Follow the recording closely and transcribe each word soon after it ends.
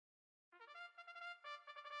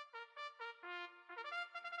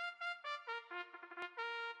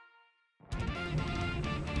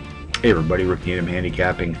Hey everybody, Rick Needham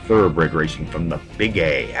handicapping thoroughbred racing from the Big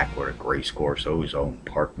A Aqueduct Racecourse, Ozone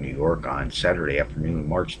Park, New York on Saturday afternoon,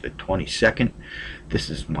 March the 22nd. This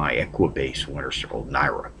is my Equibase Winter Circle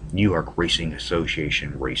NYRA, New York Racing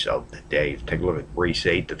Association race of the day. Take a look at race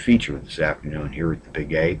 8, the feature this afternoon here at the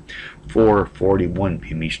Big A. 4:41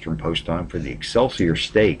 p.m. Eastern Post Time for the Excelsior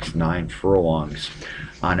Stakes, 9 furlongs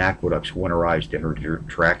on Aqueduct's winterized inner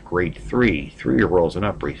track grade 3, 3-year-olds and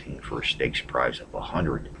up, racing for a stakes prize of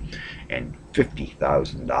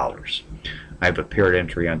 $150,000. I have a paired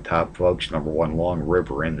entry on top, folks. Number 1, Long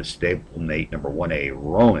River, and the stablemate number 1A,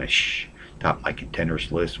 Romish. Top my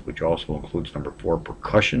contenders list, which also includes number 4,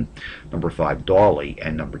 Percussion, number 5, Dolly,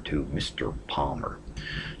 and number 2, Mr. Palmer.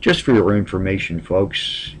 Just for your information,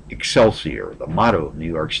 folks, Excelsior, the motto of New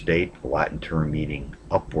York State, the Latin term meaning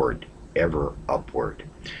upward, ever upward.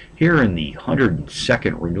 Here in the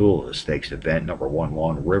 102nd renewal of the stakes event, number 1,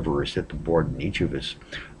 Long River, has hit the board in each of his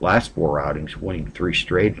last 4 outings, winning 3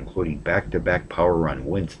 straight, including back-to-back power run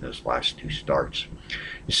wins in his last 2 starts.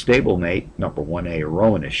 His stablemate, number 1A,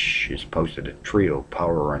 Aronish, has posted a trio of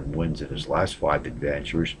power run wins in his last 5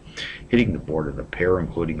 adventures, hitting the board of the pair,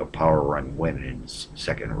 including a power run win in his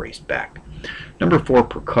second race back. Number 4,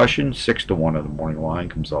 Percussion, 6-1 on the morning line,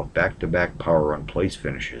 comes off back-to-back power run place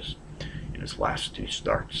finishes in his last 2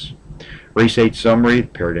 starts. Race 8 summary, the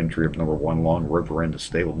paired entry of number 1, Long River, and the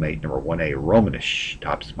stablemate number 1A, Romanish,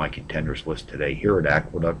 tops my contenders list today here at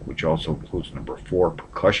Aqueduct, which also includes number 4,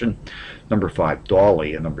 Percussion, number 5,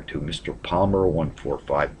 Dolly, and number 2, Mr. Palmer. 1, 4,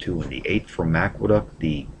 5, 2 in the 8th from Aqueduct,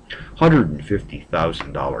 the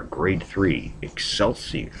 $150,000 grade 3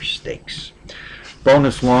 Excelsior Stakes.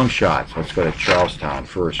 Bonus long shots. Let's go to Charlestown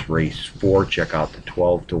first. Race 4. Check out the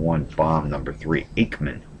 12-1 bomb. Number 3,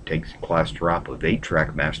 Aikman, takes a class drop of 8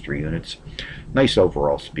 Trackmaster units. Nice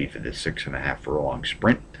overall speed for this 6.5 furlong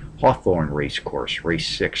sprint. Hawthorne Racecourse, race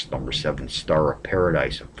 6, number 7, Star of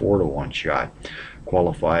Paradise, a 4-1 shot.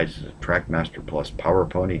 Qualifies as a Trackmaster Plus Power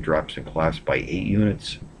Pony, drops in class by 8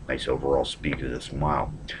 units. Nice overall speed to this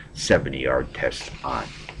mile. 70-yard test on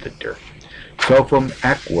the dirt. So from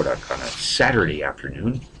Aqueduct on a Saturday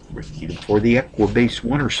afternoon, Rick Needham for the Equibase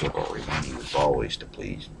Winter Circle, reminding you as always to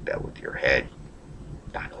please bet with your head,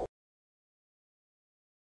 not